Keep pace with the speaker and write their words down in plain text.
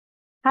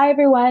Hi,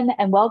 everyone,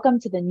 and welcome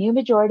to the New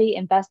Majority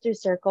Investor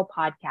Circle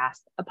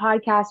podcast, a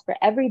podcast for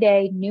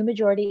everyday new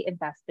majority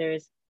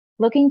investors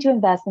looking to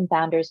invest in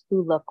founders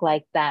who look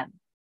like them.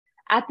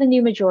 At the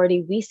New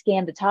Majority, we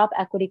scan the top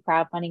equity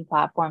crowdfunding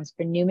platforms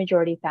for new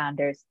majority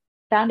founders,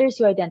 founders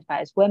who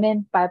identify as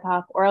women,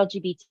 BIPOC, or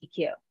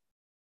LGBTQ.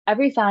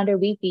 Every founder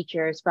we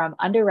feature is from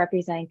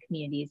underrepresented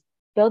communities,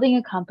 building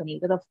a company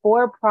with a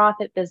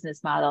for-profit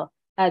business model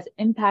that has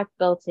impact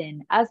built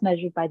in as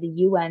measured by the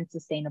UN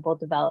Sustainable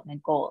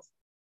Development Goals.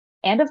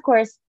 And of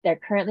course, they're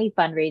currently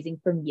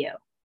fundraising from you.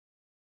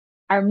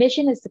 Our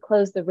mission is to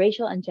close the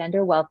racial and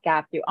gender wealth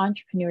gap through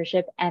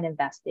entrepreneurship and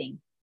investing.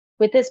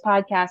 With this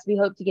podcast, we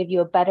hope to give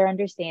you a better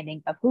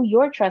understanding of who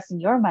you're trusting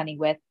your money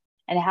with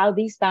and how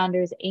these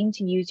founders aim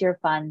to use your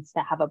funds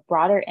to have a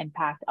broader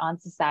impact on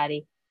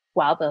society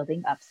while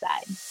building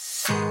upside.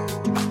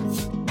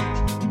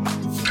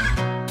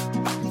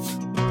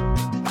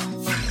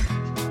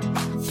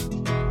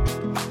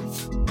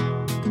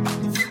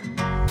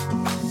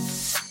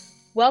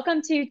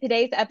 Welcome to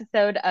today's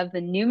episode of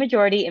the New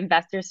Majority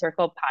Investor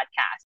Circle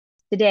podcast.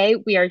 Today,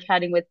 we are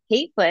chatting with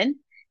Kate Flynn,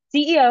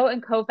 CEO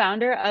and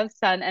co-founder of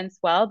Sun and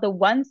Swell, the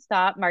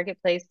one-stop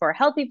marketplace for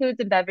healthy foods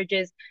and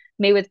beverages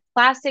made with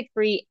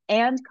plastic-free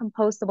and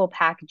compostable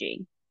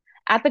packaging.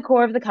 At the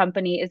core of the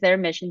company is their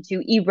mission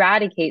to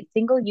eradicate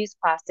single-use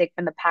plastic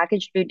from the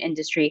packaged food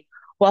industry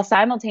while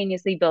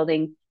simultaneously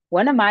building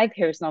one of my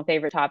personal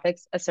favorite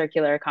topics, a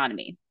circular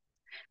economy.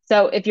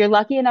 So if you're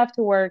lucky enough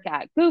to work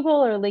at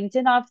Google or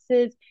LinkedIn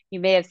offices,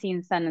 you may have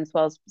seen Sun and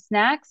Swell's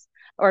snacks.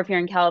 Or if you're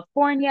in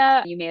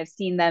California, you may have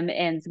seen them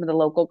in some of the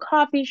local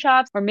coffee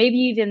shops, or maybe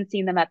you've even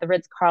seen them at the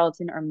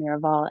Ritz-Carlton or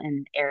Miraval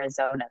in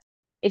Arizona.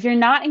 If you're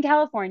not in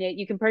California,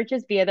 you can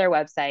purchase via their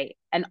website.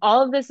 And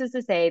all of this is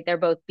to say they're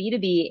both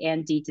B2B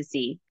and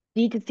D2C.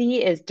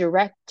 D2C is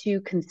direct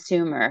to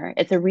consumer.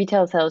 It's a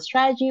retail sales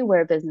strategy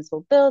where a business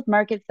will build,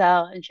 market,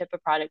 sell, and ship a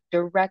product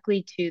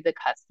directly to the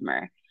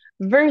customer.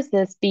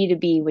 Versus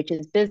B2B, which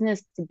is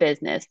business to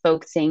business,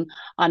 focusing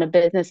on a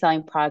business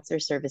selling products or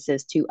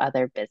services to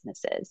other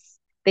businesses.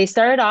 They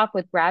started off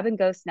with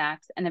grab-and-go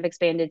snacks and have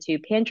expanded to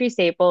pantry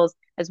staples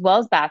as well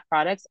as bath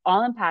products,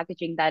 all in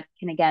packaging that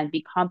can, again,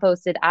 be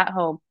composted at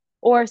home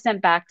or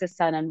sent back to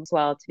Sun and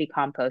Swell to be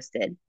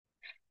composted.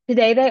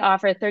 Today, they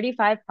offer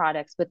 35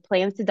 products with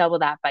plans to double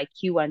that by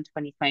Q1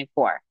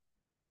 2024.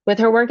 With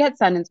her work at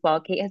Sun and Swell,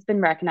 Kate has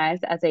been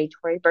recognized as a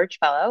Tory Burch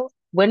Fellow,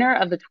 winner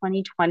of the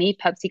 2020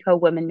 PepsiCo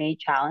Women Made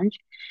Challenge.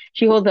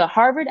 She holds a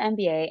Harvard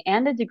MBA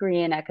and a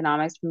degree in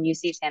economics from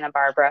UC Santa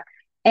Barbara,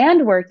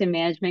 and worked in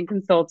management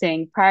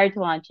consulting prior to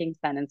launching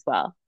Sun and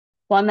Swell.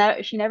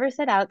 While she never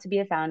set out to be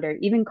a founder,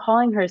 even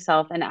calling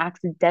herself an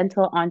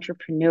accidental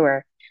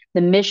entrepreneur,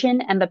 the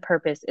mission and the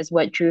purpose is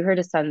what drew her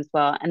to Sun and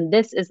Swell, and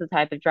this is the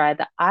type of drive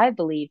that I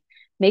believe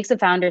makes a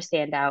founder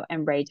stand out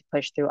and ready to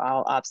push through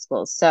all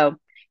obstacles. So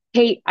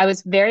Kate, I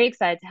was very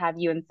excited to have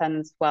you and Sun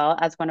and Swell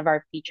as one of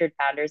our featured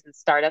founders and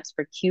startups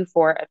for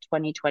Q4 of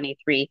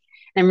 2023.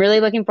 And I'm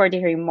really looking forward to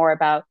hearing more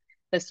about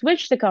the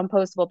switch to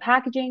compostable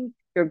packaging,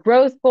 your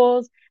growth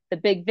goals, the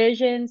big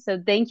vision.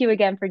 So thank you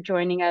again for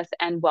joining us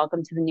and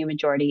welcome to the New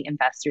Majority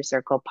Investor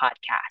Circle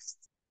podcast.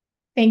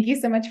 Thank you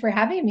so much for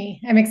having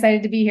me. I'm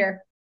excited to be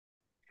here.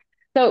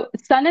 So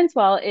Sun and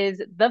Swell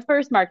is the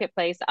first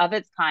marketplace of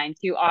its kind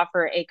to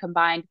offer a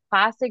combined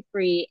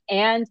plastic-free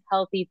and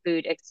healthy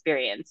food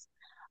experience.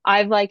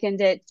 I've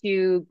likened it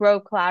to Grow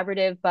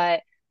Collaborative,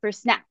 but for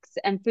snacks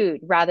and food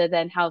rather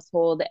than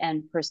household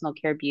and personal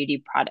care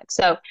beauty products.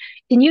 So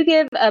can you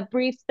give a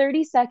brief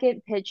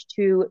 30-second pitch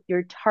to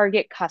your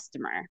target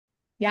customer?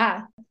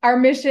 Yeah. Our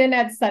mission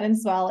at Sun and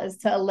Swell is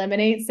to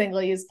eliminate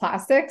single-use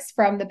plastics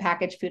from the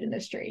packaged food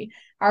industry.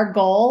 Our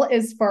goal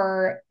is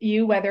for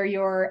you, whether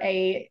you're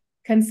a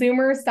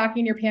consumer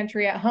stocking your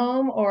pantry at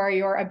home or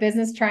you're a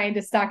business trying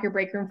to stock your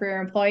break room for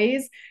your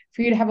employees,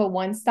 for you to have a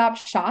one-stop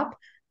shop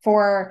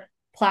for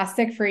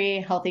plastic-free,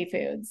 healthy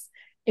foods.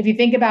 If you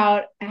think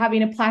about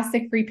having a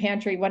plastic-free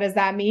pantry, what does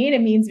that mean?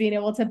 It means being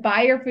able to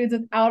buy your foods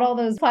without all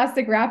those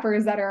plastic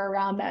wrappers that are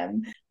around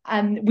them.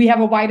 We have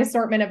a wide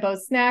assortment of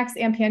both snacks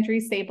and pantry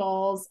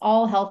staples,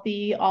 all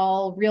healthy,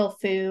 all real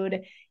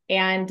food,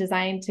 and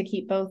designed to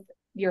keep both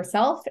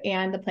yourself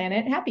and the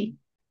planet happy.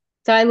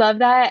 So I love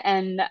that.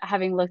 And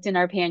having looked in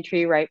our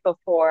pantry right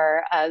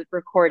before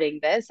recording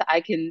this,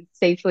 I can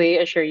safely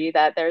assure you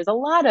that there's a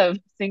lot of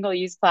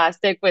single-use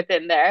plastic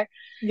within there.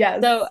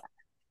 Yes. So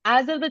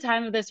as of the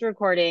time of this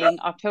recording,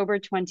 October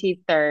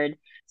 23rd,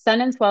 Sun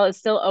and Swell is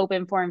still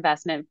open for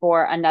investment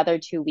for another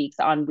 2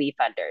 weeks on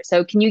WeFunder.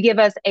 So can you give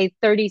us a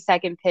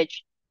 30-second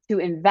pitch to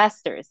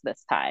investors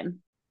this time?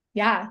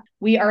 Yeah,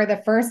 we are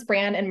the first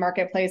brand and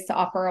marketplace to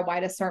offer a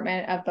wide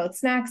assortment of both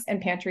snacks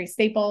and pantry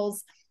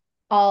staples,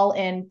 all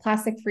in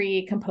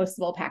plastic-free,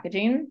 compostable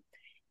packaging.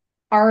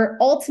 Our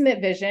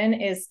ultimate vision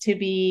is to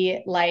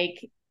be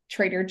like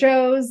Trader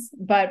Joe's,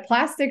 but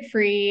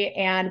plastic-free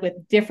and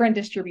with different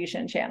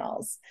distribution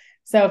channels.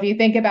 So if you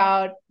think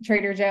about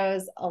Trader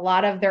Joe's, a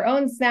lot of their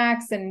own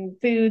snacks and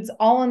foods,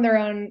 all on their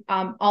own,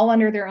 all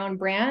under their own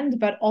brand,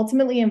 but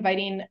ultimately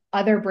inviting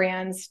other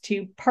brands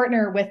to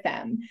partner with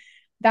them.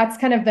 That's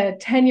kind of the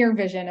 10-year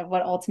vision of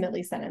what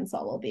ultimately Sun &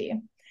 Swell will be.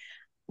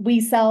 We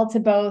sell to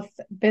both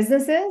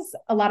businesses,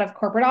 a lot of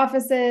corporate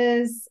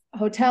offices,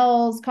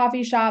 hotels,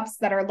 coffee shops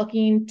that are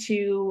looking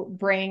to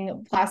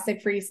bring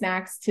plastic-free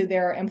snacks to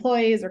their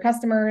employees or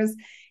customers.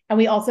 And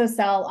we also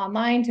sell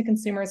online to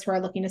consumers who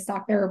are looking to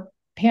stock their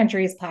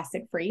pantries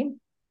plastic-free.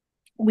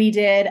 We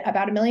did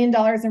about $1 million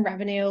in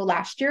revenue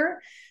last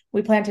year.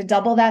 We plan to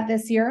double that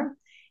this year.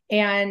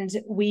 And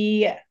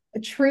we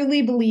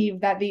truly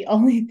believe that the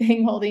only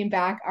thing holding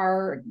back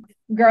our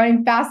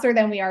growing faster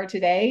than we are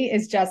today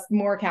is just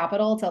more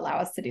capital to allow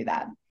us to do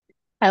that.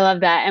 I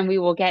love that. And we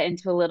will get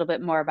into a little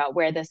bit more about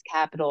where this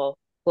capital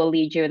will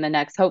lead you in the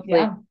next,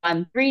 hopefully,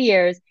 3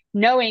 years,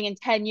 knowing in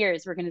 10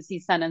 years, we're going to see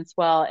Sun &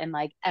 Swell in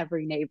like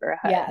every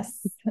neighborhood.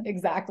 Yes,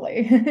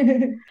 exactly.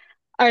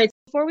 All right.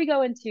 Before we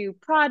go into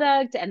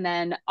product and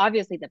then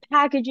obviously the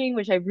packaging,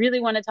 which I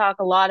really want to talk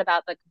a lot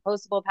about the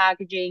compostable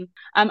packaging,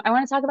 I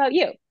want to talk about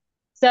you.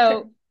 So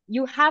Sure.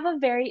 You have a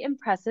very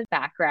impressive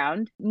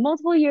background,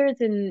 multiple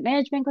years in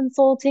management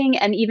consulting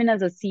and even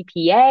as a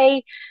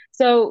CPA.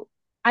 So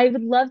I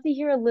would love to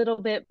hear a little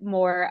bit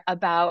more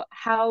about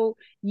how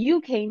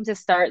you came to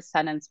start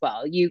Sun &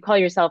 Swell. You call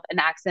yourself an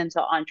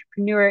accidental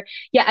entrepreneur.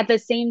 Yeah, at the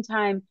same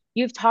time,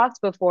 you've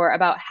talked before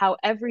about how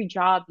every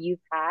job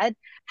you've had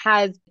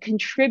has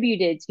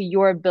contributed to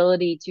your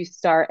ability to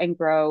start and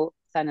grow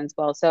Sun &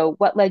 Swell. So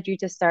what led you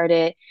to start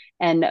it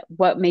and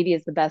what maybe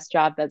is the best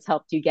job that's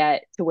helped you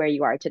get to where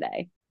you are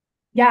today?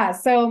 Yeah.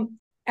 So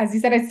as you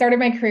said, I started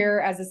my career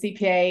as a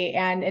CPA,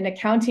 and in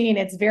accounting,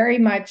 it's very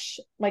much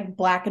like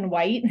black and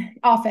white,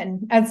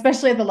 often,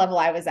 especially at the level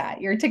I was at.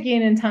 You're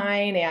ticking and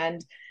tying,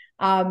 and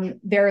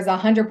there's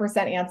 100%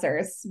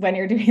 answers when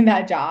you're doing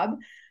that job.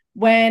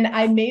 When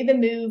I made the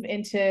move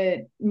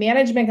into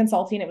management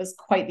consulting, it was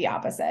quite the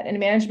opposite. In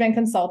management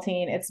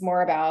consulting, it's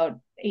more about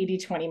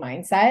 80-20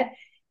 mindset.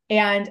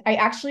 And I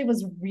actually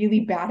was really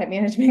bad at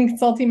management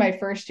consulting my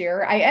first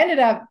year. I ended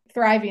up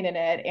thriving in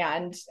it.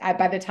 And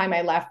by the time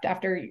I left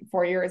after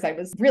 4 years, I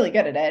was really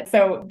good at it.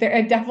 So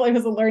it definitely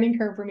was a learning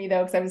curve for me,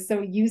 though, because I was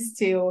so used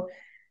to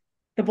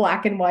the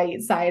black and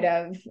white side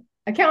of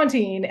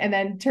accounting, and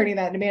then turning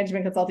that into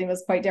management consulting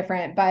was quite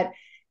different. But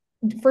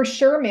for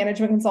sure,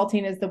 management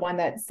consulting is the one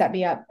that set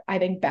me up, I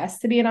think,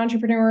 best to be an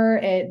entrepreneur.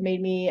 It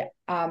made me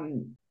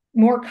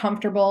more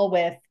comfortable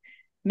with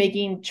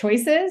making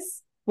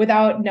choices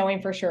without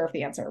knowing for sure if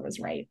the answer was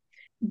right.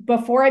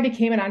 Before I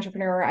became an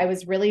entrepreneur, I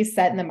was really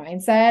set in the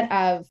mindset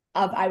of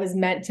I was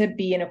meant to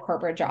be in a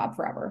corporate job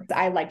forever.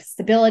 I liked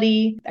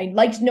stability. I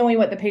liked knowing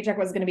what the paycheck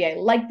was going to be. I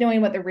liked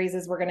knowing what the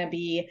raises were going to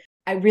be.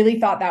 I really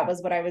thought that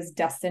was what I was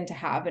destined to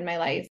have in my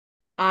life.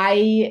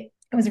 I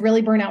was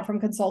really burnt out from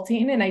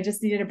consulting, and I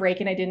just needed a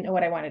break, and I didn't know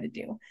what I wanted to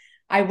do.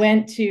 I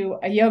went to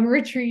a yoga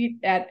retreat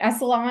at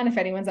Esalen. If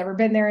anyone's ever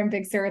been there in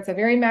Big Sur, it's a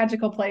very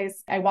magical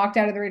place. I walked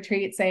out of the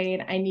retreat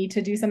saying, I need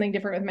to do something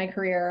different with my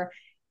career.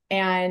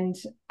 And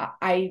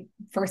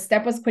first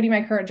step was quitting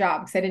my current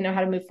job because I didn't know how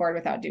to move forward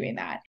without doing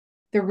that.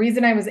 The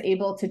reason I was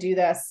able to do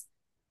this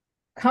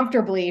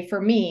comfortably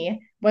for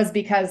me was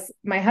because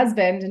my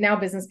husband, now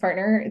business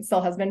partner, it's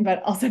still husband,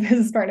 but also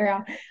business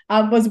partner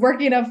now, was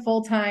working a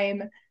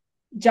full-time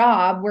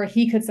job where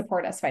he could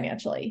support us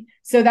financially.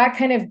 So that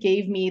kind of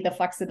gave me the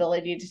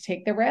flexibility to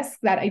take the risk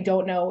that I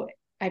don't know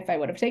if I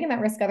would have taken that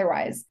risk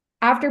otherwise.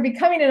 After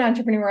becoming an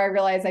entrepreneur, I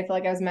realized I feel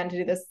like I was meant to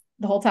do this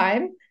the whole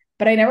time,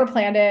 but I never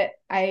planned it.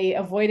 I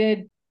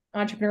avoided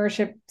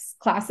entrepreneurship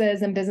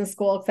classes and business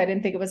school because I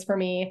didn't think it was for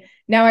me.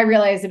 Now I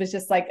realized it was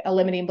just like a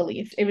limiting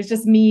belief. It was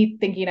just me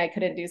thinking I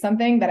couldn't do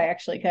something that I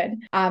actually could.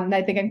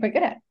 I think I'm quite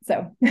good at.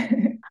 So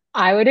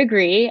I would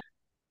agree.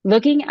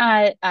 Looking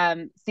at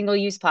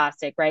single-use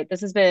plastic, right?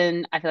 This has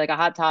been, I feel like, a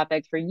hot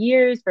topic for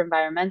years for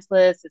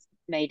environmentalists. It's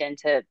made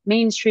into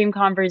mainstream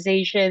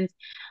conversations.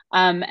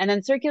 And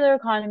then circular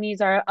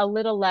economies are a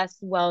little less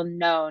well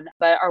known,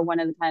 but are one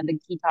of the kind of the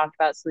key talked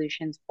about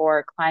solutions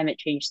for climate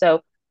change.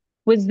 So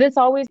was this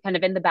always kind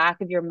of in the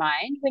back of your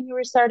mind when you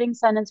were starting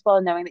Sun &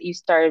 Swell, knowing that you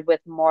started with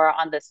more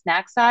on the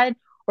snack side?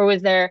 Or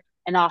was there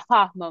an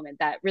aha moment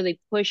that really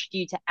pushed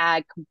you to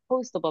add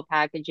compostable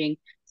packaging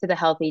to the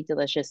healthy,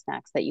 delicious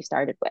snacks that you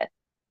started with?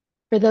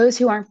 For those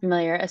who aren't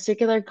familiar, a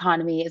circular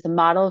economy is a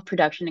model of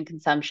production and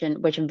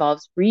consumption which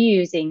involves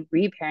reusing,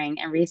 repairing,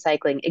 and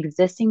recycling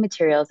existing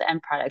materials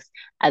and products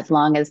as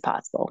long as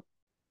possible.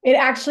 It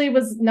actually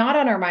was not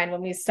on our mind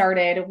when we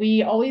started.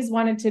 We always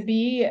wanted to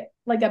be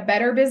like a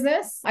better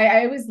business.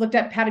 I always looked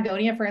at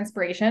Patagonia for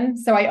inspiration.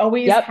 So I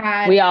always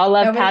had, we all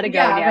love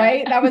Patagonia. Yeah,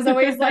 right. That was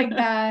always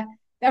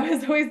that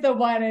was always the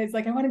one. It's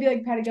like, I want to be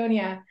like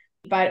Patagonia.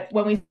 But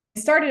when we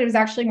started, it was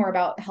actually more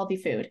about healthy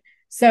food.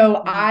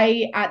 So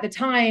at the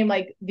time,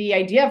 like the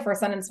idea for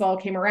Sun and Swell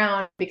came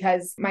around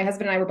because my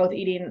husband and I were both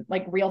eating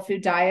like real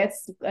food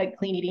diets, like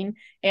clean eating.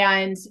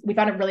 And we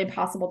found it really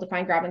impossible to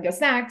find grab and go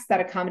snacks that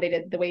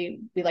accommodated the way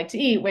we like to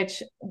eat,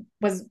 which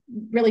was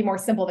really more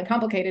simple than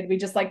complicated. We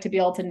just like to be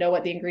able to know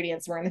what the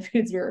ingredients were in the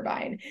foods we were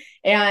buying.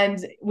 And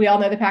we all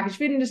know the packaged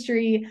food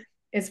industry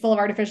is full of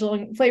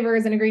artificial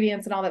flavors and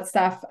ingredients and all that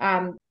stuff.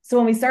 So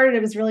when we started,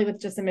 it was really with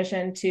just a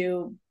mission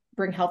to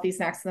bring healthy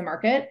snacks to the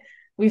market.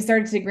 We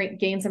started to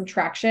gain some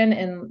traction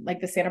in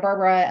like the Santa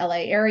Barbara,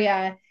 LA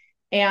area,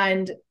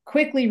 and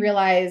quickly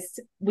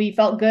realized we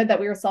felt good that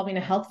we were solving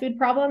a health food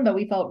problem, but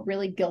we felt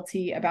really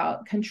guilty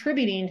about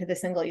contributing to the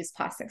single-use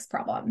plastics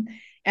problem.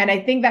 And I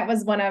think that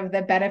was one of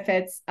the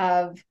benefits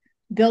of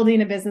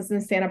building a business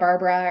in Santa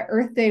Barbara.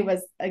 Earth Day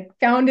was like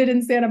founded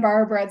in Santa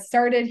Barbara. It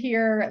started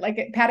here,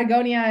 like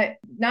Patagonia,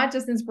 not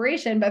just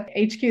inspiration, but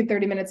HQ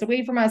 30 minutes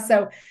away from us.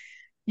 So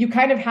you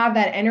kind of have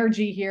that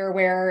energy here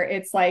where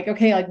it's like,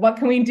 okay, like what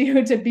can we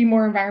do to be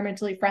more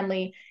environmentally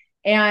friendly?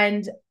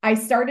 And I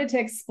started to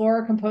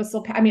explore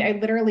compostable. I mean, I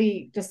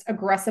literally just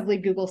aggressively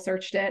Google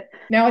searched it.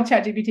 Now with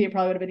ChatGPT, it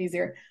probably would have been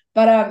easier.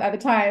 But at the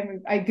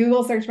time, I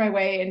Google searched my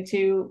way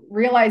into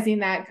realizing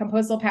that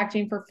compostable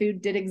packaging for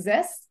food did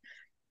exist.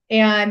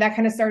 And that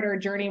kind of started our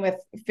journey with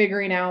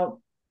figuring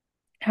out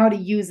how to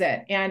use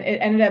it. And it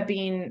ended up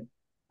being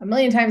a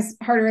million times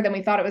harder than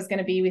we thought it was going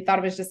to be. We thought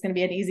it was just going to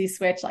be an easy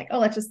switch, like, oh,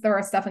 let's just throw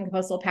our stuff in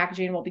compostable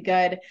packaging and we'll be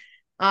good.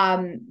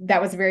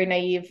 That was very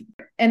naive.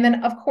 And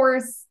then, of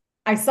course,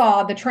 I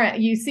saw the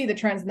trend. You see the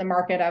trends in the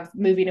market of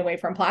moving away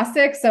from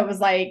plastic. So it was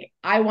like,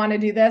 I want to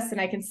do this,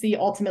 and I can see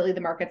ultimately the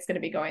market's going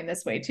to be going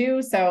this way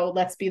too. So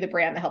let's be the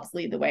brand that helps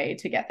lead the way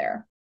to get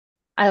there.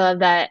 I love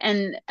that.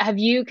 And have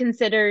you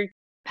considered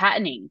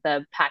patenting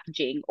the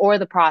packaging or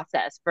the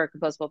process for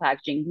compostable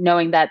packaging,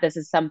 knowing that this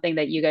is something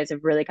that you guys have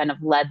really kind of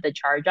led the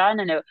charge on,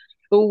 and it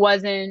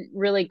wasn't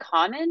really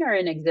common or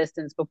in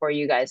existence before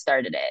you guys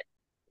started it?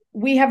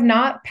 We have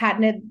not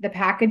patented the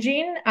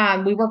packaging.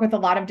 We work with a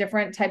lot of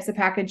different types of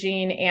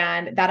packaging,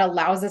 and that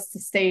allows us to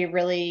stay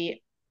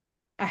really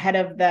ahead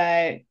of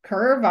the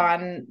curve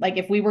on, like,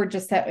 if we would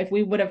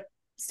have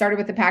started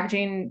with the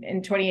packaging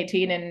in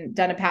 2018 and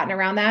done a patent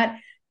around that,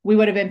 we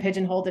would have been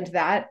pigeonholed into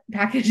that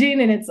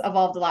packaging, and it's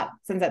evolved a lot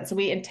since then. So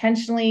we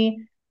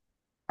intentionally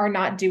are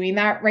not doing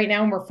that right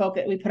now. And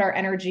we put our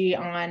energy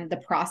on the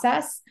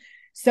process.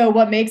 So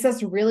what makes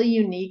us really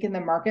unique in the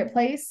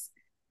marketplace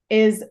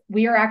is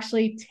we are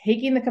actually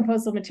taking the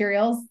compostable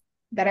materials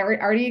that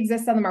already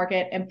exist on the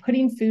market and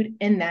putting food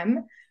in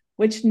them,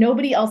 which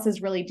nobody else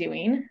is really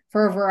doing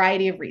for a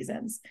variety of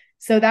reasons.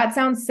 So that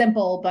sounds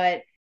simple,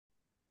 but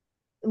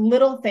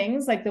little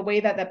things like the way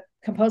that the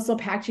compostable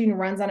packaging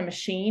runs on a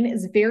machine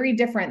is very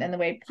different than the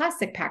way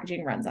plastic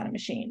packaging runs on a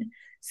machine.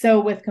 So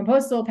with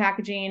compostable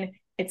packaging,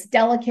 it's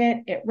delicate,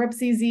 it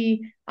rips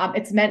easy,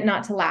 it's meant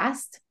not to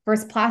last.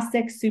 Versus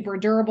plastic, super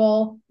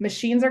durable.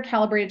 Machines are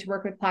calibrated to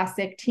work with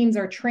plastic. Teams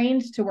are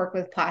trained to work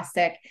with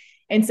plastic.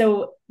 And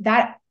so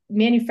that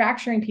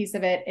manufacturing piece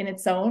of it in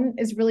its own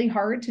is really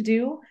hard to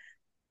do.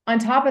 On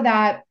top of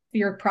that,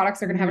 your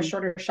products are going to have a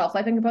shorter shelf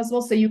life than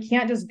compostable. So you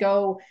can't just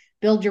go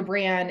build your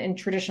brand in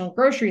traditional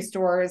grocery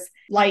stores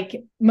like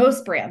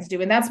most brands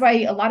do. And that's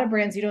why a lot of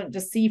brands, you don't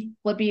just see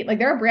flippy, like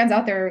there are brands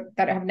out there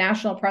that have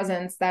national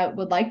presence that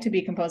would like to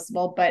be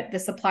compostable, but the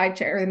supply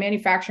chain or the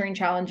manufacturing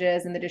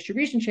challenges and the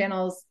distribution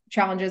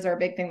challenges are a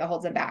big thing that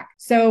holds them back.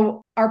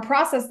 So our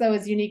process though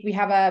is unique. We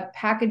have a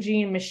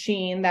packaging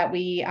machine that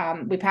we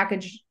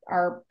package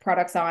our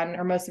products on,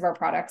 or most of our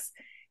products,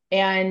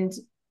 and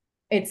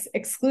it's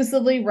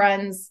exclusively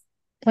runs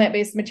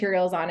plant-based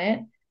materials on it.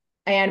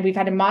 And we've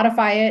had to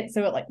modify it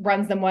so it like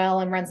runs them well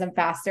and runs them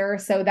faster.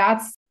 So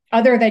that's,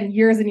 other than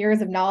years and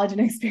years of knowledge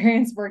and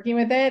experience working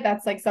with it,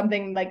 that's like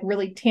something like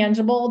really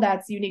tangible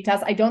that's unique to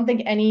us. I don't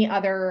think any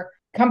other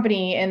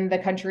company in the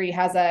country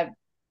has a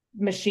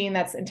machine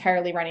that's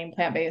entirely running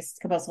plant-based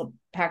compostable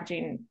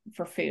packaging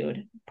for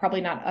food. Probably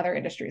not other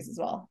industries as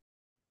well.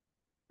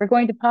 We're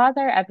going to pause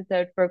our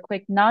episode for a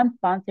quick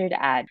non-sponsored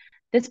ad.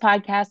 This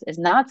podcast is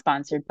not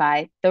sponsored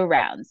by The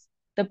Rounds,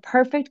 the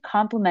perfect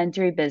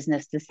complementary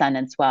business to Sun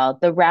and Swell.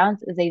 The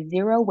Rounds is a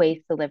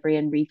zero-waste delivery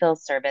and refill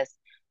service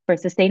for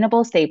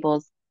sustainable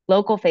staples,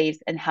 local faves,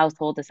 and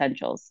household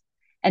essentials.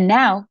 And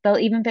now they'll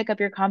even pick up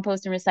your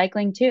compost and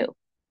recycling too.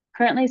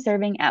 Currently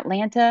serving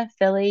Atlanta,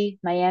 Philly,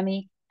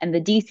 Miami, and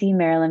the DC,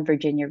 Maryland,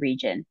 Virginia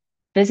region.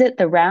 Visit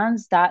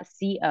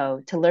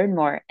therounds.co to learn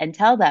more and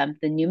tell them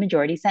the New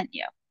Majority sent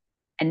you.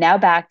 And now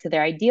back to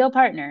their ideal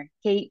partner,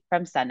 Kate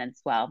from Sun and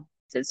Swell.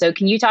 So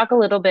can you talk a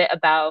little bit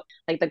about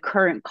like the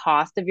current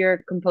cost of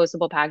your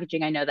compostable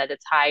packaging? I know that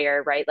it's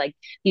higher, right? Like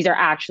these are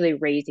actually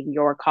raising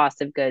your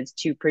cost of goods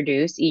to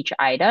produce each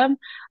item,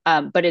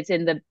 but it's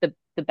in the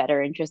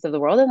better interest of the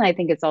world. And I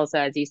think it's also,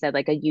 as you said,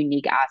 like a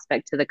unique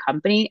aspect to the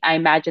company. I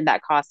imagine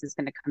that cost is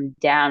going to come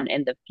down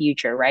in the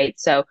future, right?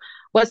 So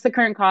what's the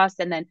current cost?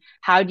 And then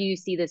how do you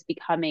see this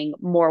becoming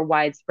more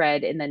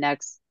widespread in the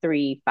next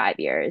 3-5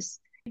 years?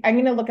 I'm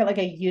going to look at like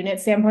a unit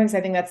standpoint because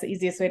I think that's the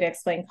easiest way to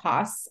explain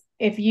costs.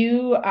 If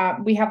you,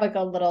 we have like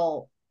a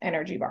little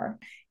energy bar.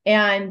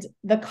 And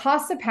the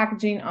cost of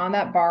packaging on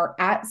that bar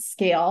at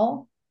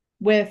scale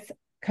with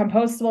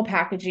compostable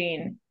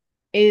packaging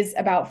is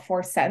about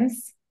 4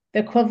 cents. The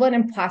equivalent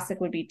in plastic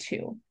would be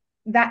 2.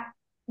 That,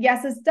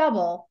 yes, is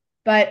double,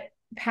 but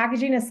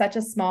packaging is such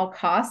a small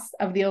cost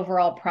of the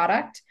overall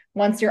product.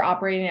 Once you're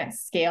operating at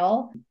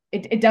scale,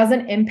 it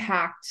doesn't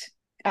impact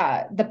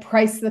the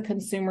price to the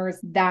consumers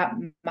that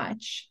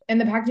much. And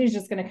the packaging is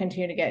just going to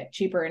continue to get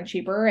cheaper and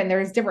cheaper. And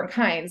there's different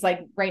kinds.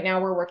 Like right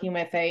now we're working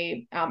with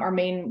our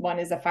main one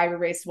is a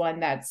fiber-based one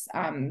that's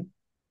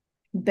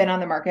been on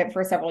the market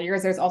for several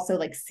years. There's also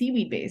like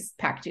seaweed-based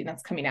packaging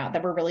that's coming out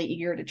that we're really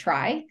eager to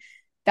try.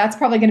 That's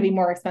probably going to be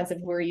more expensive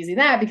if we're using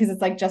that because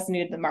it's like just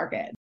new to the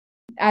market.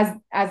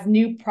 As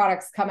new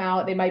products come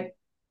out, they might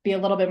be a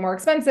little bit more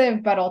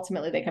expensive, but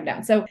ultimately they come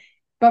down.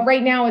 But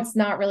right now it's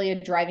not really a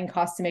driving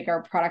cost to make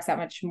our products that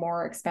much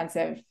more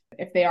expensive.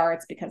 If they are,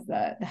 it's because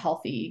the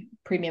healthy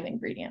premium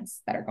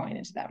ingredients that are going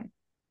into them.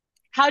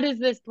 How does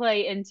this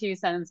play into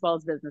Sun &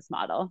 Swell's business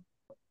model?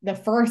 The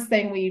first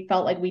thing we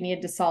felt like we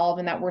needed to solve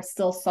and that we're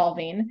still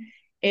solving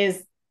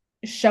is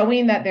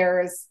showing that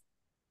there's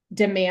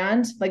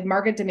demand, like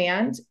market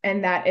demand,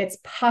 and that it's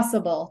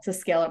possible to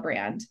scale a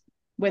brand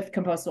with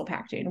compostable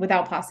packaging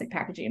without plastic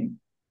packaging.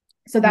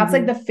 So that's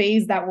like the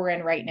phase that we're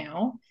in right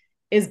now,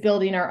 is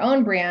building our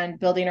own brand,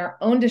 building our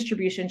own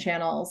distribution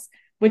channels,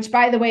 which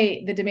by the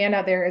way, the demand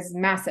out there is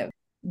massive.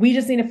 We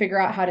just need to figure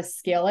out how to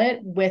scale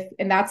it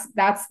and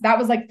that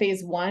was like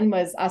phase 1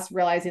 was us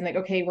realizing like,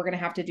 okay, we're going to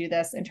have to do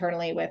this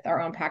internally with our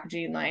own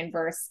packaging line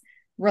versus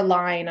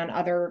relying on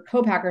other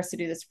co-packers to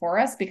do this for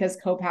us, because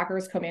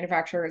co-packers,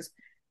 co-manufacturers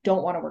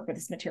don't want to work with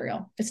this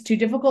material. It's too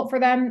difficult for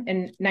them.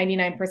 And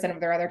 99% of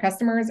their other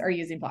customers are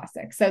using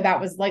plastic. So that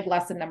was like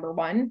lesson number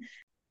 1.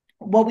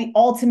 What we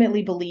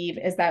ultimately believe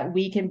is that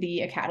we can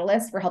be a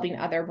catalyst for helping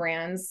other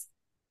brands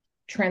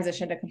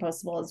transition to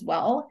compostable as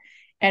well.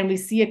 And we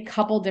see a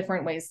couple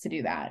different ways to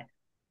do that.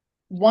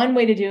 One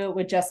way to do it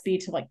would just be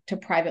to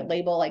private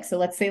label. Like, so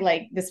let's say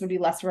like, this would be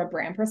less from a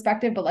brand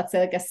perspective, but let's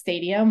say like a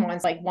stadium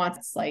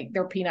wants like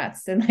their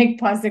peanuts and like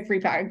plastic free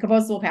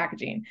compostable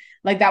packaging.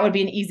 Like that would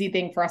be an easy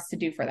thing for us to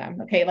do for them.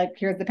 Okay. Like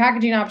here's the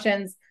packaging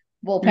options.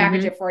 We'll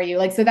package it for you.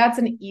 Like, so that's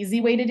an easy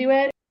way to do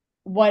it.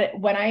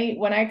 When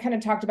I kind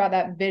of talked about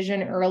that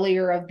vision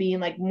earlier of being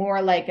like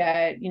more like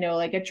a,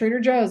 like a Trader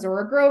Joe's or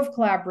a Grove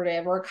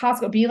Collaborative or a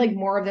Costco, be like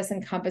more of this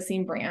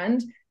encompassing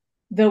brand.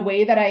 The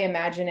way that I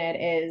imagine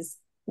it is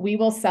we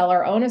will sell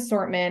our own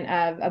assortment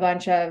of a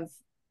bunch of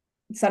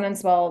Sun &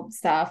 Swell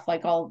stuff,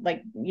 like all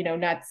like,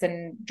 nuts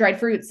and dried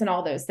fruits and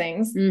all those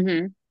things.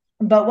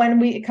 But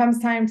when it comes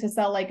time to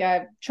sell like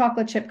a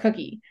chocolate chip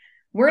cookie,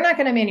 we're not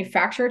going to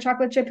manufacture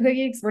chocolate chip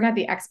cookies. We're not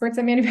the experts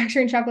at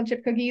manufacturing chocolate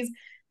chip cookies.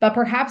 But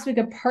perhaps we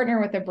could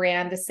partner with a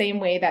brand the same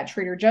way that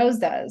Trader Joe's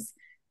does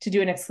to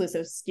do an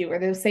exclusive SKU, or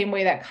the same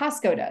way that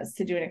Costco does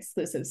to do an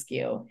exclusive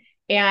SKU,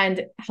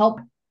 and help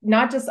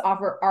not just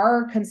offer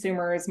our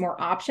consumers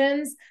more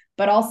options,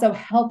 but also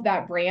help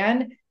that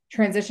brand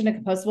transition to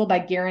compostable by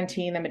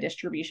guaranteeing them a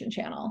distribution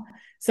channel.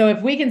 So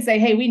if we can say,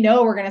 hey, we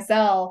know we're going to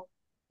sell,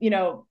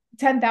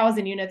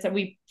 10,000 units, and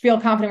we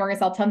feel confident we're going to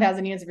sell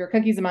 10,000 units of your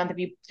cookies a month if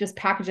you just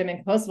package them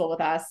in compostable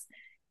with us,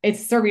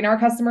 it's serving our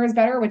customers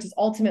better, which is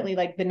ultimately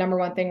like the number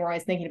one thing we're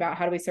always thinking about.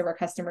 How do we serve our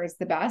customers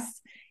the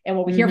best? And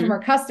what we hear from our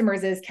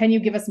customers is, can you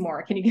give us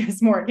more? Can you give us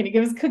more? Can you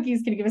give us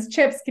cookies? Can you give us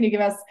chips? Can you give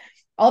us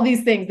all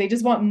these things? They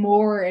just want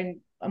more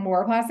and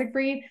more plastic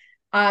free.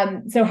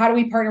 So how do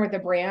we partner with the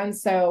brand?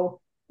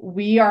 So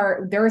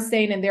they're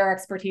staying in their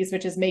expertise,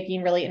 which is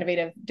making really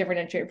innovative,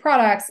 differentiated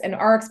products. And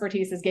our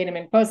expertise is getting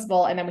them in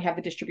compostable. And then we have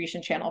the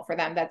distribution channel for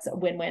them. That's a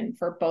win-win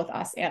for both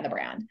us and the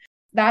brand.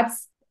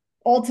 That's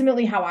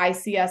ultimately how I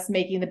see us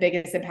making the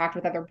biggest impact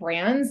with other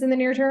brands in the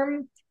near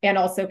term, and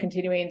also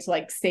continuing to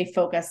like stay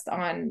focused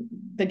on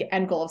the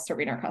end goal of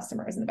serving our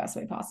customers in the best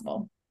way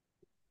possible.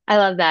 I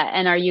love that.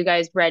 And are you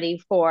guys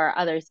ready for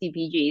other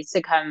CPGs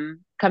to come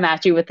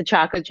at you with the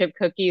chocolate chip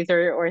cookies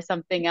or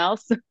something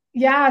else?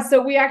 Yeah.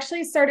 So we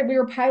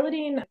were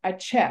piloting a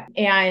chip,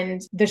 and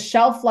the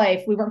shelf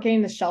life, we weren't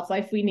getting the shelf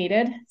life we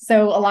needed.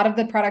 So a lot of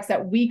the products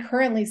that we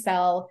currently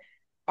sell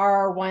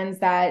are ones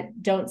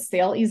that don't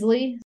stale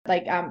easily.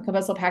 Like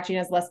compostable packaging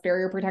has less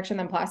barrier protection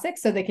than plastic,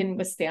 so they can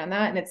withstand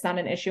that, and it's not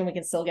an issue, and we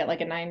can still get like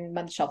a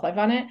 9-month shelf life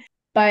on it.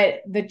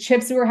 But the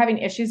chips we were having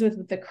issues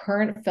with the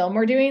current film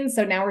we're doing,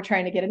 so now we're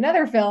trying to get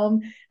another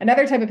film,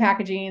 another type of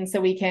packaging, so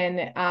we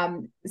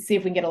can see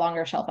if we can get a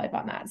longer shelf life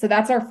on that. So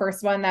that's our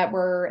first one that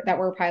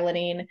we're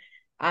piloting.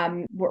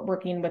 We're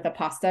working with a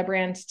pasta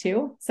brand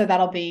too, so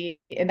that'll be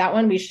in that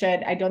one.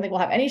 I don't think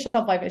we'll have any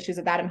shelf life issues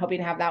with that. I'm hoping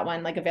to have that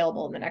one like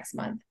available in the next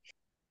month.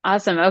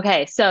 Awesome.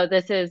 Okay. So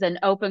this is an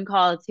open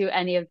call to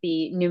any of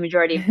the New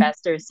Majority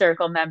Investor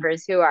Circle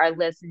members who are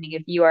listening.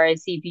 If you are a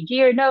CPG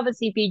or know of a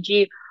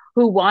CPG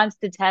who wants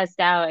to test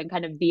out and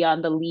kind of be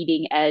on the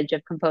leading edge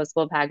of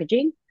compostable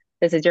packaging,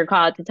 this is your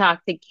call to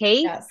talk to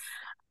Kate. Yes.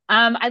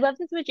 I'd love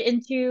to switch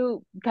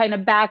into kind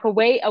of back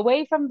away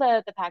from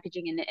the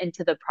packaging and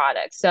into the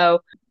product.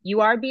 So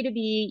you are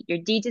B2B, you're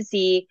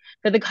D2C.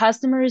 For the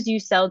customers you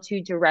sell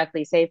to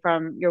directly, say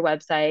from your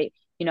website,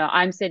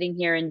 I'm sitting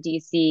here in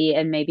DC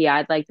and maybe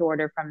I'd like to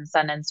order from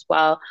Sun and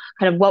Swell.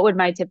 Kind of what would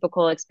my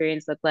typical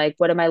experience look like?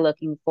 What am I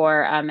looking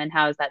for? And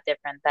how is that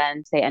different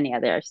than, say, any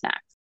other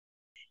snacks?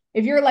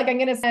 If you're like,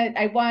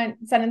 I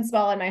want Sun and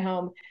Swell in my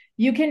home,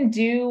 we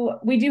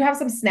do have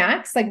some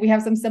snacks. Like we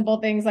have some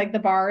simple things like the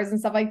bars and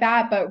stuff like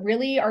that, but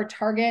really our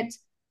target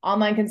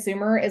online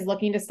consumer is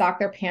looking to stock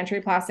their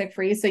pantry plastic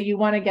free. So you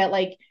want to get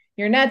like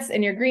your nuts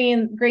and your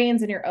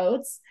grains and your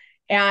oats.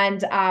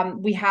 And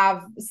we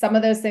have some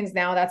of those things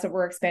now. That's what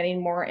we're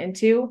expanding more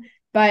into.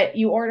 But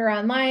you order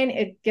online,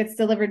 it gets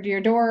delivered to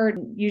your door.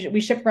 Usually,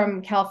 we ship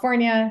from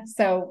California,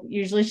 so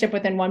usually ship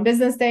within 1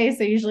 business day.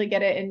 So usually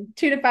get it in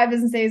 2 to 5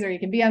 business days, or you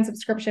can be on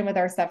subscription with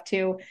our stuff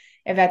too,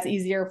 if that's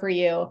easier for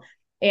you.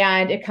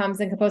 And it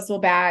comes in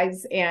compostable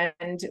bags,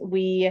 and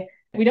we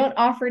don't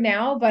offer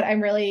now, but I'm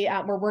really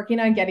we're working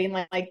on getting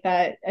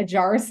a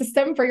jar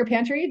system for your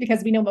pantry,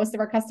 because we know most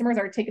of our customers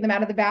are taking them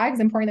out of the bags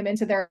and pouring them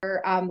into their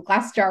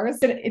glass jars.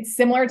 It's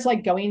similar to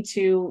like going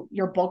to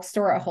your bulk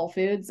store at Whole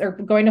Foods, or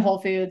going to Whole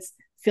Foods,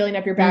 filling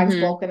up your bags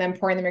bulk and then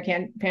pouring them in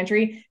your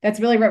pantry. That's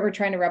really what we're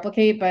trying to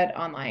replicate, but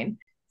online.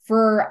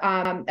 For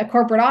a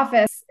corporate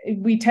office,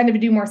 we tend to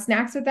do more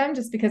snacks with them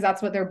just because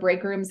that's what their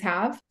break rooms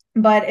have.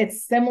 But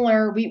it's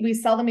similar. We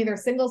sell them either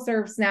single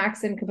serve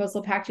snacks in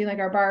compostable packaging like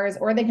our bars,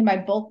 or they can buy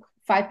bulk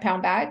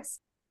 5-pound bags.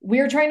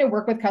 We're trying to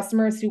work with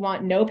customers who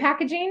want no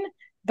packaging,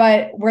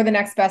 but we're the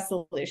next best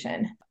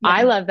solution. Yeah.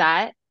 I love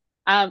that.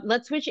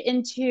 Let's switch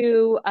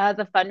into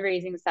the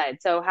fundraising side.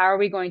 So how are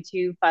we going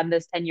to fund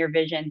this 10-year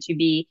vision to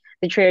be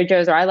the Trader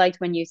Joe's? Or I liked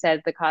when you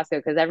said the Costco,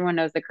 because everyone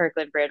knows the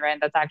Kirkland brand, right?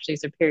 That's actually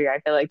superior, I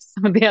feel like, to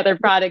some of the other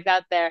products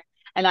out there.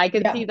 And I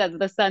could see that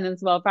the Sun and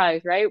Swell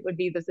products, right, would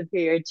be the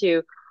superior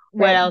to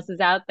what else is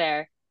out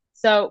there.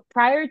 So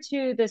prior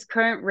to this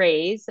current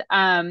raise,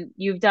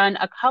 you've done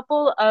a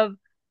couple of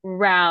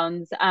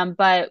rounds,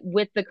 but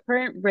with the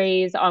current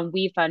raise on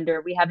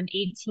WeFunder, we have an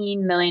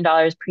 $18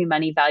 million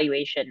pre-money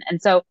valuation.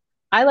 And so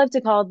I love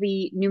to call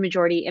the New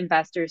Majority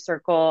Investor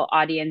Circle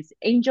audience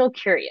angel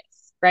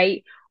curious,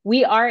 right?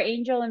 We are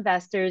angel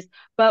investors,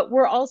 but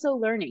we're also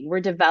learning. We're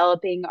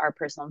developing our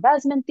personal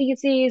investment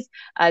theses,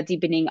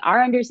 deepening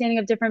our understanding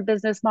of different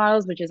business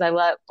models, which is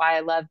why I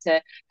love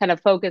to kind of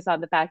focus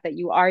on the fact that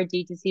you are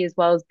D2C as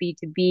well as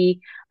B2B,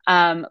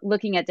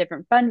 looking at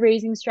different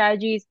fundraising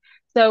strategies.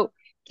 So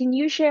can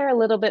you share a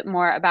little bit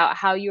more about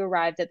how you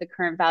arrived at the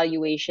current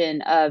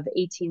valuation of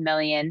 18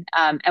 million,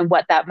 and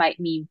what that might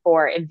mean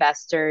for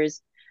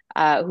investors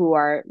who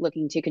are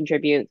looking to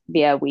contribute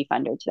via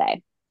WeFunder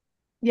today?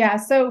 Yeah.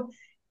 So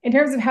in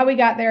terms of how we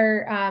got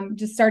there,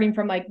 just starting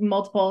from like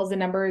multiples and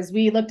numbers,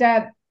 we looked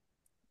at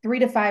 3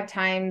 to 5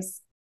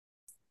 times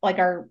like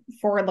our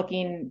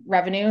forward-looking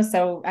revenue.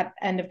 So at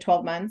the end of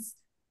 12 months,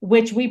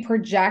 which we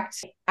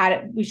project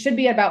we should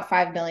be at about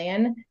 5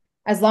 million,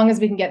 as long as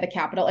we can get the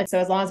capital. So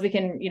as long as we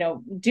can,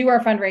 do our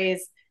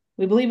fundraise,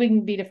 we believe we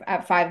can be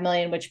at 5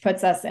 million, which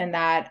puts us in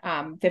that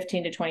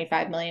 15 to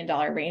 $25 million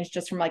range,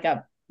 just from like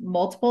a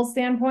multiple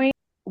standpoint.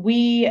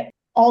 We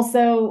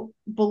also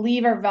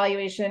believe our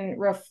valuation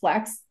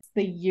reflects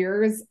the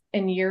years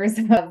and years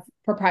of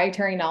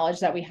proprietary knowledge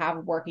that we have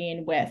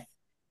working with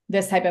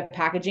this type of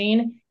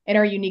packaging, and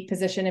our unique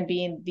position in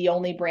being the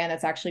only brand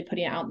that's actually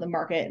putting it out in the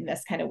market in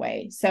this kind of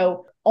way.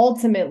 So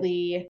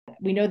ultimately,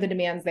 we know the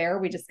demand's there.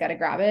 We just got to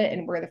grab it,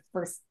 and we're the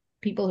first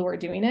people who are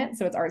doing it.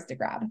 So it's ours to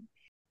grab.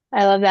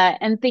 I love that.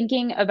 And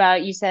thinking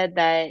about, you said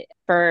that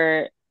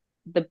for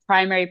the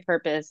primary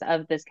purpose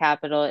of this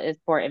capital is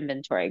for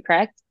inventory,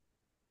 correct?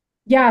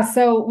 Yeah.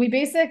 So we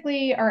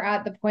basically are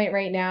at the point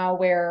right now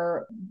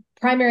where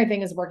primary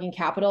thing is working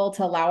capital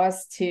to allow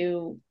us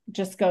to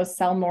just go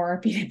sell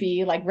more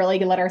B2B, like really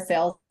let our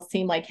sales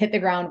team like hit the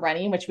ground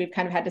running, which we've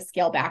kind of had to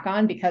scale back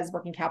on because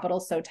working capital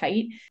is so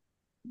tight.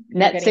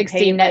 Net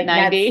 60, net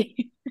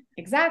 90.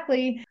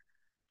 Exactly.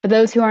 For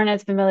those who aren't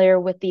as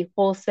familiar with the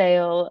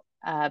wholesale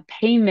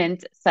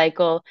payment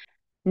cycle,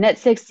 net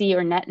 60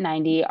 or net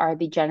 90 are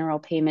the general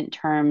payment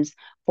terms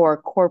for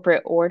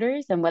corporate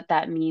orders. And what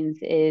that means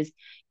is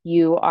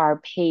you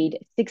are paid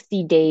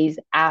 60 days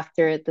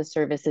after the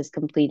service is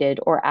completed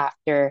or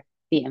after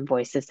the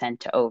invoice is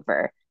sent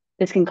over.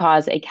 This can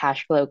cause a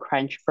cash flow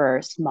crunch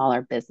for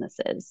smaller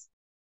businesses.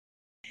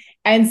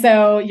 And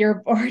so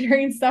you're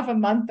ordering stuff a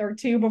month or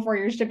 2 before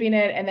you're shipping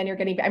it. And then you're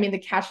getting, the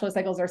cash flow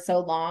cycles are so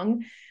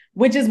long,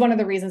 which is one of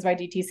the reasons why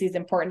DTC is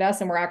important to us.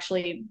 And we're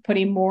actually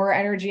putting more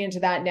energy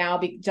into that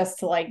now, just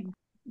to like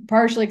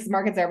partially because the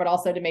market's there, but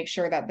also to make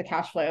sure that the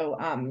cash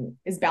flow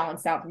is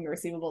balanced out from the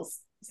receivables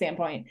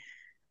standpoint.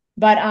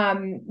 But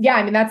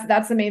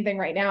that's the main thing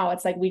right now.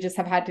 It's like we just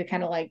have had to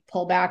kind of like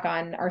pull back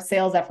on our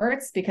sales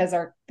efforts because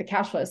the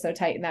cash flow is so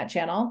tight in that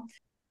channel.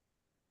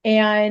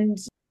 And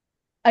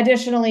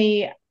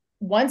additionally,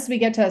 once we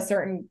get to a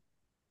certain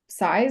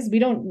size,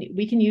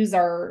 we can use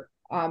our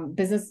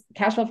business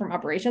cash flow from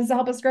operations to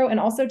help us grow, and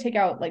also take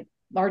out like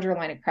larger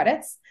line of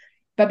credits.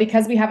 But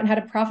because we haven't had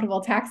a profitable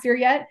tax year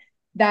yet,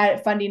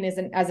 that funding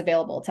isn't as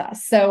available to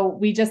us. So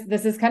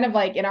this is kind of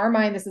like, in our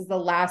mind, this is the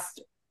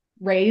last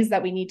raise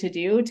that we need to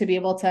do to be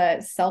able to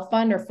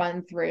self-fund or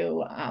fund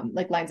through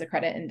like lines of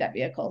credit and debt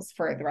vehicles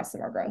for the rest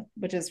of our growth,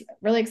 which is a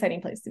really exciting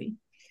place to be.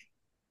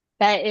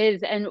 That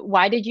is. And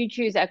why did you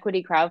choose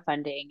equity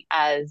crowdfunding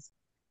as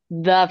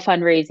the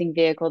fundraising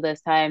vehicle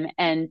this time?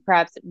 And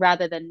perhaps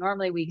rather than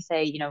normally we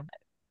say,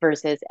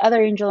 versus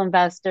other angel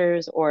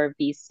investors or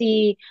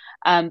VC,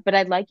 but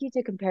I'd like you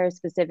to compare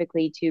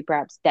specifically to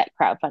perhaps debt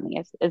crowdfunding.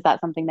 Is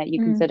that something that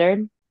you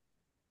considered?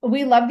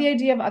 We love the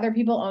idea of other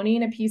people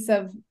owning a piece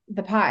of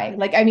the pie.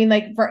 Like, I mean,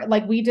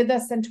 we did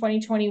this in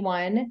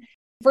 2021.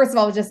 First of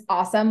all, it was just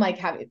awesome.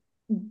 Like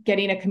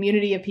getting a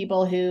community of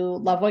people who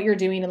love what you're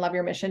doing and love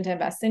your mission to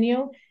invest in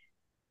you.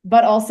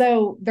 But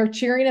also they're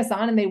cheering us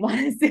on and they want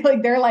to see,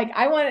 like, they're like,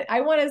 I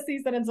want to see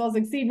Sun and Swell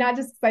succeed, not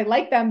just because I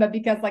like them, but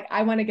because like,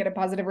 I want to get a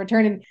positive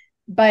return.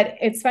 But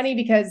it's funny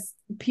because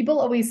people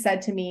always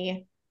said to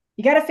me,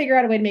 you got to figure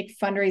out a way to make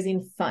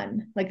fundraising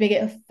fun, like make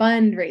it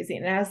fundraising.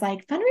 And I was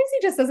like,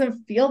 fundraising just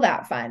doesn't feel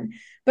that fun.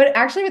 But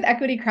actually with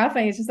equity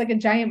crowdfunding, it's just like a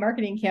giant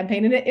marketing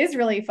campaign and it is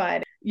really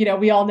fun.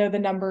 We all know the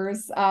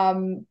numbers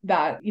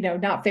that,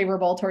 not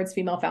favorable towards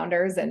female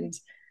founders, and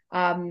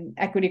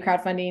equity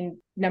crowdfunding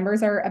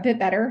numbers are a bit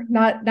better,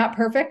 not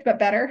perfect, but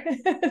better.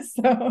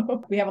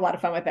 So we have a lot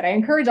of fun with it. I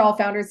encourage all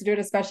founders to do it,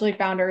 especially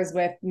founders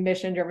with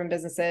mission-driven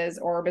businesses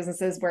or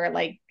businesses where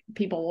like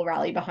people will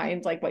rally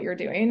behind like what you're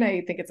doing.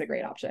 I think it's a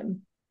great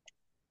option.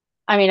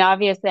 I mean,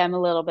 obviously, I'm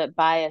a little bit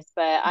biased,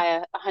 but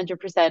I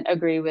 100%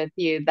 agree with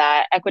you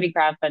that equity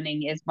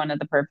crowdfunding is one of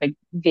the perfect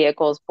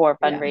vehicles for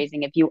Yeah.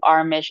 fundraising. If you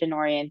are mission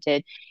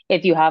oriented,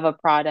 if you have a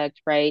product,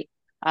 right?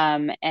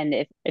 And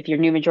if you're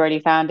new majority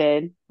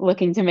founded,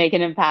 looking to make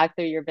an impact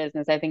through your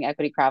business, I think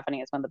equity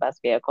crowdfunding is one of the best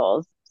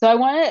vehicles. So I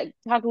want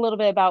to talk a little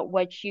bit about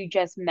what you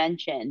just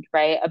mentioned,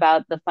 right?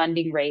 About the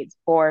funding rates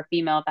for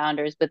female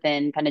founders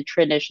within kind of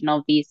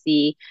traditional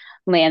VC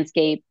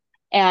landscape.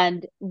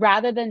 And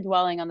rather than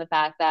dwelling on the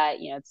fact that,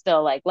 it's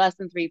still like less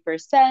than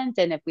 3%,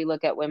 and if we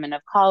look at women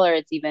of color,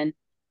 it's even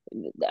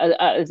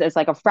it's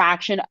like a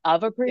fraction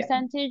of a Yeah.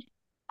 percentage.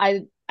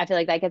 I feel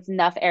like that gets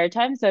enough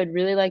airtime. So I'd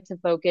really like to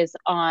focus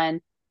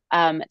on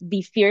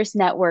the fierce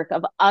network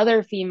of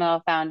other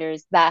female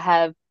founders that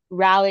have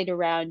rallied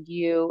around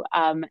you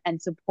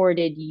and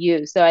supported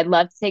you. So I'd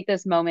love to take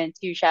this moment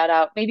to shout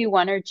out maybe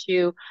one or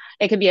two.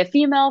 It could be a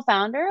female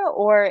founder,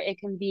 or it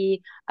can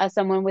be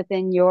someone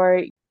within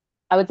your,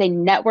 I would say,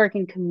 network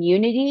and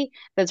community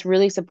that's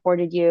really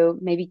supported you,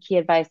 maybe key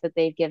advice that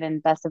they've given,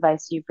 best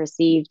advice you've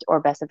received, or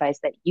best advice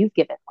that you've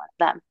given one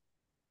of them.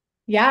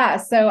 Yeah.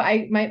 So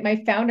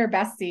my founder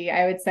bestie,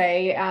 I would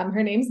say,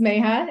 her name's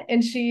Meha,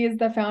 and she is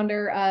the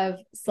founder of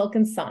Silk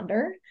and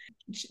Sonder.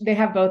 They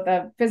have both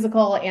a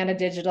physical and a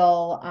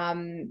digital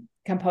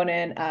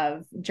component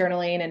of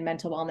journaling and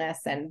mental wellness,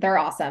 and they're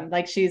awesome.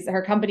 Like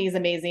her company is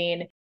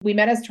amazing. We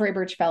met as Tory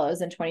Burch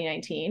Fellows in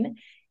 2019.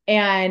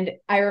 And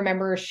I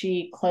remember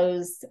she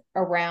closed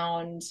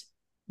around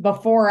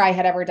before I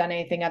had ever done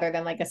anything other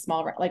than like a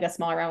small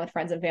round with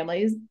friends and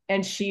families.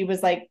 And she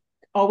was like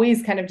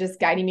always kind of just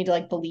guiding me to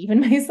like believe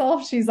in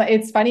myself. She's like,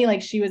 it's funny,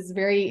 like it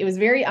was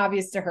very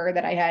obvious to her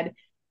that I had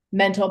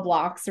mental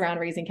blocks around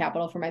raising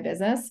capital for my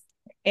business.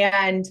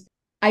 And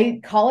I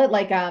call it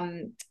like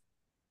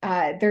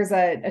there's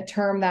a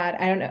term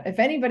that I don't know if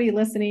anybody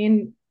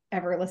listening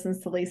ever listens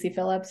to Lacey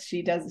Phillips.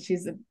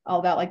 She's all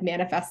about like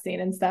manifesting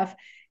and stuff.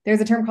 There's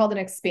a term called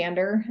an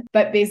expander,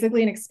 but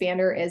basically an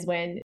expander is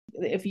when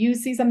if you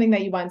see something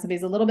that you want,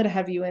 somebody's a little bit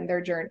ahead of you in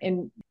their journey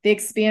and they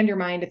expand your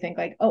mind to think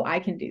like, oh,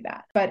 I can do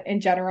that. But in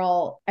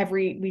general,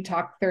 we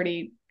talk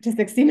 30 to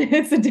 60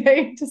 minutes a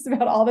day, just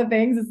about all the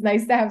things. It's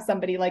nice to have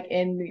somebody like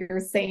in your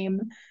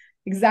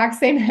exact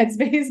same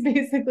headspace,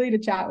 basically, to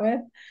chat with.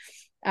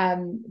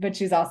 But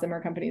she's awesome. Her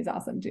company is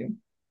awesome too.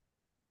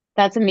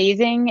 That's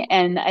amazing.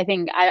 And I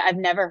think I've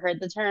never heard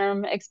the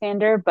term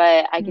expander,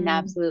 but I can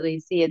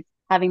absolutely see it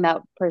having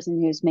that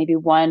person who's maybe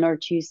one or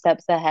two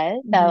steps ahead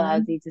that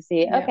allows you to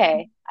see, Yeah.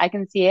 okay, I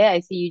can see it.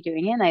 I see you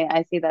doing it. And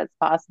I see that's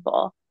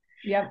possible.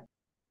 Yep.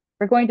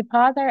 We're going to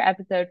pause our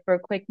episode for a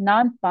quick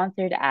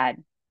non-sponsored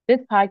ad. This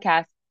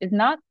podcast is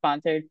not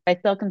sponsored by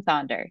Silk and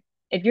Sonder.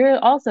 If you're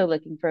also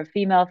looking for a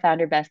female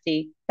founder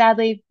bestie,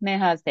 sadly,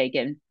 Meha's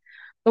taken.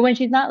 But when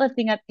she's not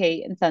lifting up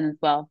Kate and Sun and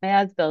Swell,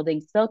 Meha's building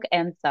Silk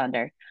and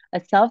Sonder,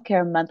 a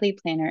self-care monthly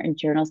planner and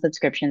journal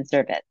subscription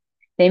service.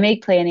 They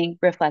make planning,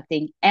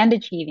 reflecting, and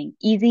achieving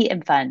easy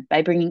and fun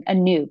by bringing a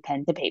new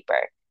pen to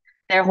paper.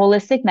 Their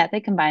holistic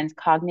method combines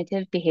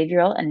cognitive,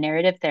 behavioral, and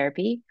narrative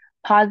therapy,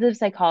 positive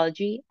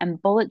psychology,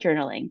 and bullet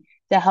journaling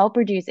to help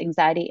reduce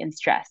anxiety and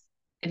stress.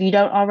 If you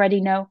don't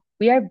already know,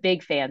 we are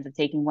big fans of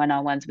taking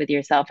one-on-ones with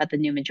yourself at the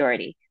New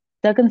Majority.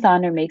 Silk and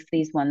Sonder makes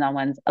these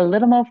one-on-ones a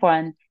little more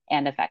fun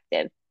and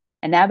effective.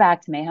 And now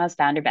back to Meha's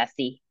founder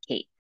bestie,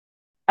 Kate.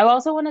 I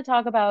also want to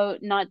talk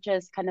about not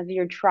just kind of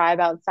your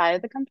tribe outside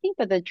of the company,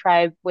 but the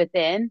tribe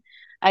within.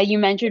 You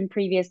mentioned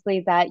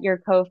previously that your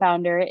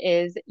co-founder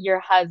is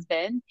your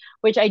husband,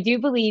 which I do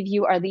believe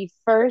you are the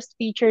first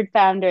featured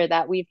founder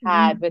that we've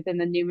had Mhm. within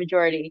the New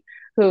Majority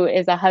who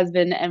is a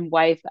husband and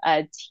wife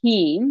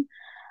team.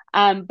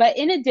 But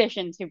in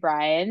addition to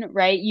Brian,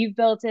 right, you've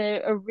built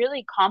a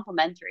really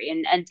complementary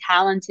and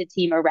talented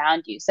team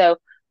around you. So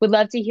would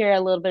love to hear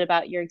a little bit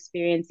about your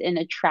experience in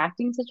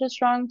attracting such a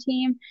strong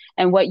team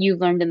and what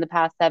you've learned in the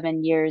past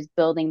 7 years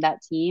building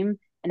that team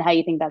and how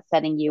you think that's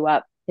setting you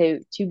up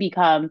to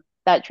become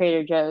that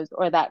Trader Joe's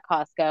or that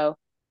Costco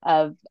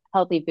of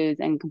healthy foods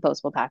and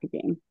compostable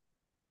packaging.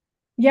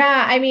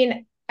 Yeah, I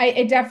mean,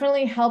 it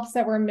definitely helps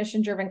that we're a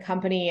mission-driven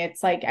company.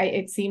 It's like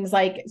it seems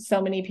like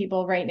so many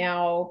people right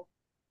now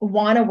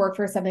want to work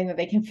for something that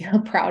they can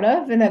feel proud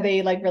of and that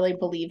they like really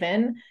believe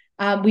in.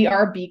 We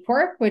are B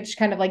Corp, which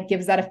kind of like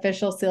gives that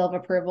official seal of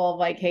approval of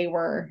like, hey,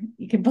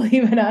 you can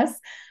believe in us.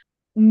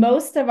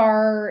 Most of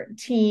our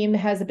team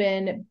has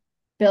been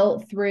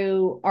built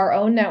through our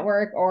own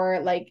network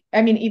or like,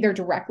 I mean, either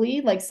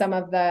directly, like some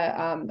of the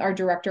our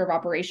director of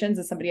operations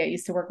is somebody I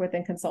used to work with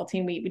in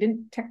consulting. We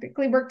didn't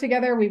technically work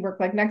together. We worked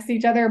like next to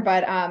each other,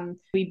 but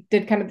we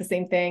did kind of the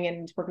same thing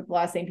and work with a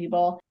lot of same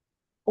people.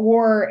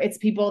 Or it's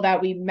people that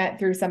we met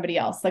through somebody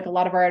else. Like a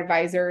lot of our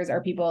advisors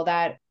are people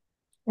that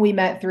we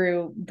met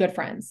through good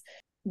friends.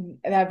 The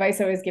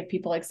advice I always give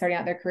people like starting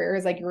out their career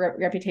is like your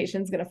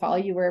reputation is going to follow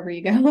you wherever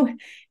you go.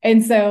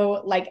 And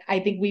so like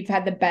I think we've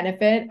had the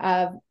benefit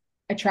of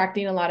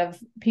attracting a lot of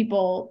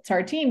people to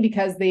our team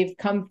because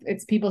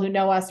it's people who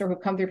know us or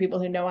who've come through people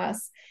who know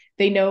us.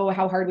 They know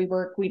how hard we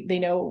work. They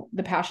know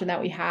the passion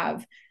that we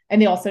have. And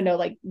they also know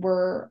like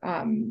we're,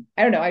 I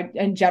don't know,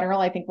 in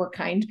general, I think we're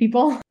kind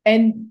people.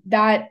 And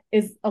that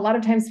is a lot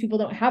of times people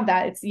don't have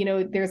that. It's,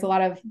 there's a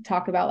lot of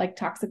talk about like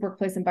toxic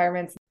workplace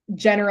environments.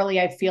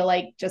 Generally, I feel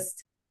like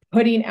just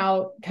putting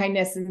out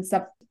kindness and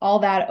stuff, all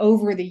that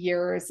over the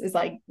years is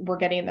like we're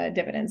getting the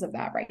dividends of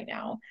that right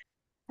now.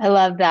 I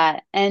love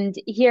that. And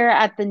here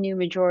at the New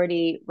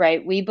Majority,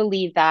 right, we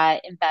believe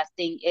that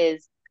investing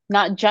is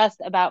not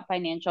just about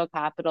financial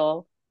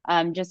capital.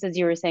 Just as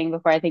you were saying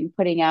before, I think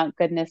putting out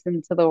goodness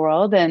into the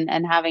world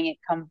and having it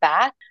come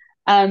back.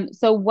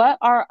 So what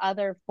are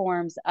other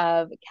forms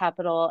of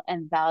capital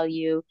and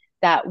value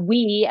that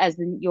we, as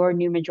your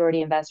New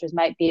Majority investors,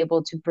 might be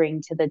able to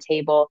bring to the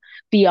table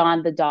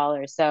beyond the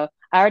dollar? So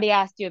I already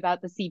asked you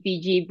about the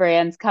CPG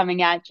brands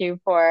coming at you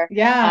for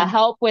Yeah.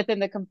 help within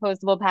the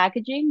compostable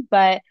packaging,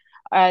 but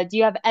do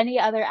you have any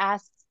other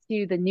asks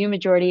to the New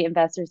Majority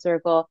investor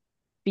circle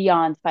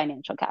beyond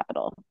financial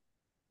capital?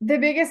 The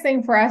biggest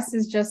thing for us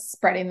is just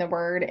spreading the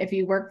word. If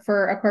you work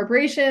for a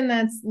corporation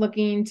that's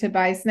looking to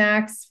buy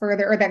snacks or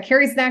that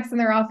carry snacks in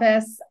their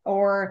office,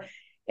 or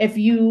if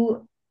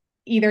you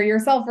either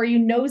yourself or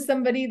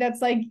somebody that's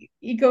like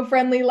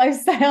eco-friendly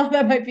lifestyle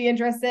that might be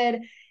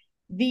interested,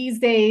 these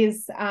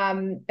days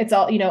it's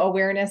all,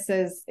 awareness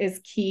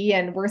is key.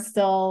 And we're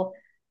still,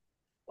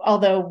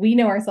 although we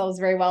know ourselves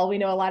very well, we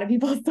know a lot of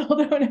people still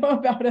don't know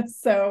about us.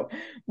 So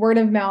word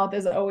of mouth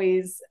is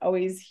always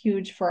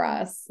huge for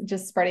us.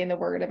 Just spreading the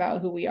word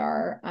about who we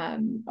are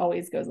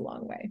always goes a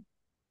long way.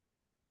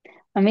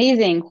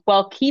 Amazing.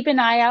 Well, keep an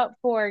eye out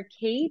for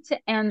Kate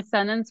and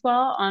Sun and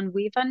Swell on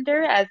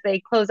WeFunder as they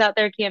close out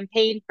their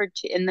campaign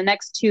in the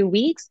next 2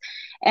 weeks,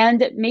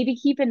 and maybe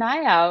keep an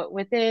eye out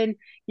within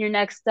your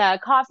next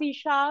coffee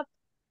shop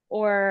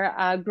or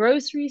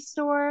grocery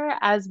store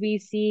as we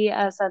see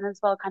Sun and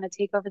Swell kind of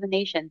take over the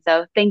nation.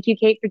 So, thank you,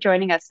 Kate, for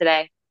joining us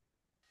today.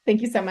 Thank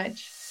you so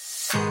much.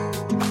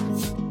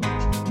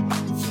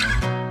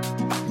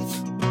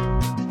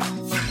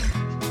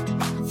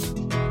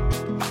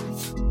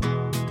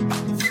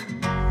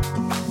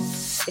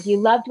 If you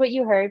loved what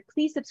you heard,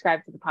 please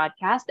subscribe to the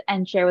podcast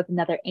and share with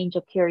another Angel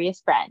Curious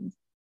friend.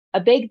 A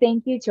big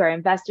thank you to our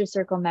Investor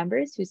Circle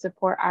members who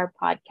support our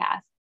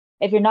podcast.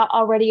 If you're not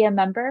already a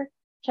member,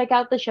 check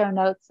out the show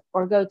notes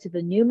or go to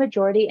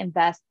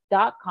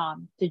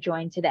thenewmajorityinvest.com to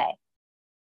join today.